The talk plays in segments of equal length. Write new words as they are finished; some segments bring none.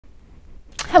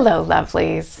Hello,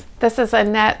 lovelies. This is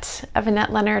Annette of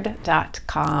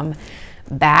AnnetteLeonard.com,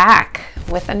 back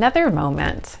with another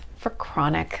moment for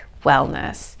chronic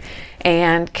wellness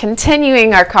and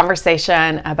continuing our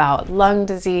conversation about lung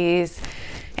disease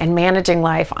and managing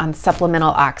life on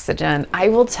supplemental oxygen. I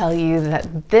will tell you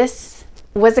that this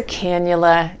was a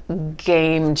cannula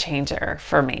game changer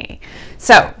for me.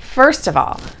 So first of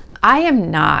all, I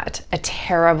am not a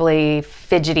terribly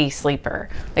fidgety sleeper.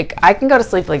 Like, I can go to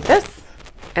sleep like this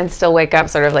and still wake up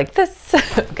sort of like this.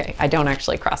 Okay, I don't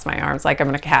actually cross my arms like I'm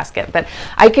in a casket, but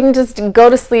I can just go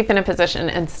to sleep in a position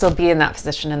and still be in that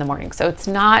position in the morning. So it's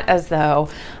not as though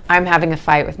I'm having a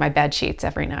fight with my bed sheets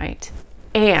every night.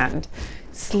 And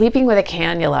sleeping with a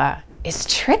cannula is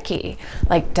tricky.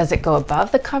 Like, does it go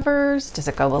above the covers? Does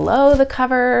it go below the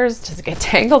covers? Does it get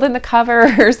tangled in the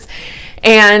covers?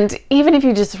 And even if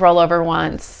you just roll over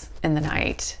once in the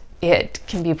night, it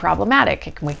can be problematic.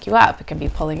 It can wake you up. It can be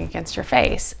pulling against your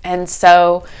face. And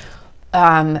so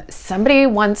somebody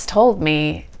once told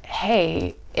me,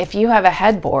 hey, if you have a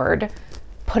headboard,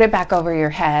 put it back over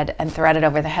your head and thread it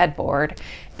over the headboard.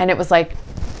 And it was like,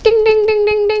 ding, ding, ding,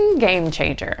 ding, ding, game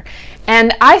changer.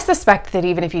 And I suspect that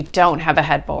even if you don't have a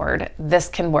headboard, this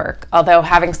can work. Although,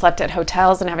 having slept at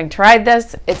hotels and having tried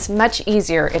this, it's much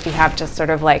easier if you have just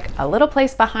sort of like a little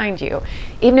place behind you.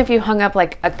 Even if you hung up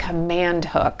like a command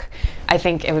hook, I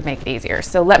think it would make it easier.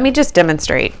 So let me just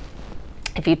demonstrate.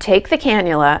 If you take the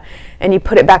cannula and you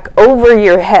put it back over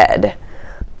your head,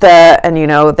 and you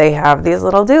know, they have these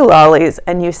little doolollies,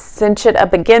 and you cinch it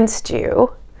up against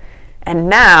you, and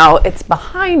now it's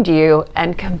behind you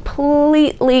and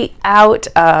completely out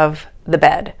of the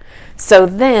bed. So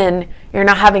then you're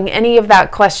not having any of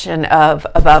that question of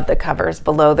above the covers,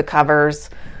 below the covers,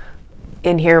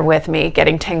 in here with me,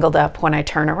 getting tangled up when I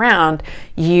turn around.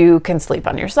 You can sleep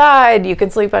on your side, you can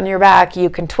sleep on your back, you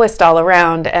can twist all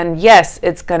around, and yes,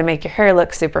 it's gonna make your hair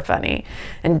look super funny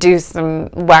and do some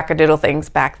wackadoodle things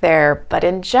back there, but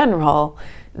in general,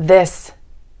 this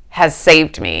has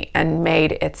saved me and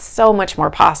made it so much more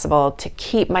possible to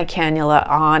keep my cannula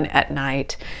on at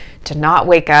night, to not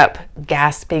wake up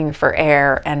gasping for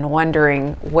air and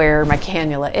wondering where my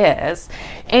cannula is,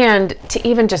 and to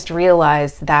even just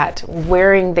realize that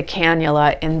wearing the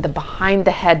cannula in the behind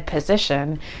the head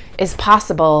position is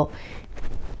possible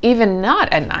even not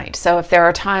at night. So if there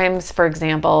are times, for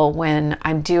example, when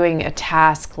I'm doing a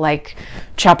task like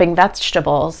chopping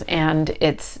vegetables and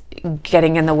it's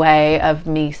getting in the way of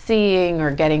me seeing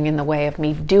or getting in the way of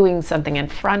me doing something in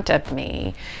front of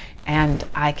me, and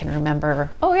I can remember,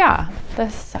 oh yeah,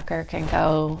 this sucker can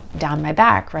go down my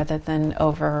back rather than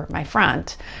over my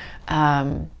front,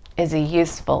 is a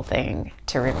useful thing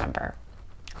to remember.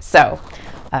 So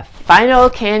a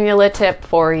final cannula tip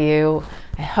for you.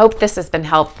 I hope this has been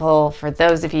helpful for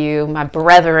those of you, my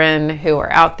brethren, who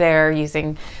are out there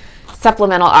using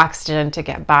supplemental oxygen to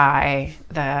get by.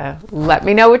 Let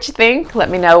me know what you think. Let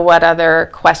me know what other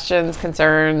questions,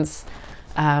 concerns,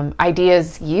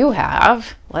 ideas you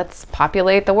have. Let's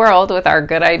populate the world with our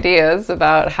good ideas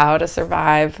about how to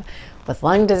survive with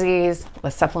lung disease,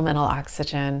 with supplemental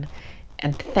oxygen.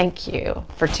 And thank you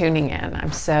for tuning in.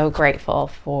 I'm so grateful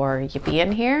for you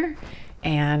being here.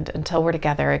 And until we're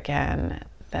together again,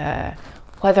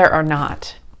 whether or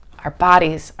not our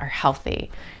bodies are healthy,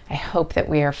 I hope that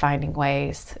we are finding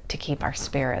ways to keep our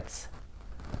spirits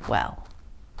well.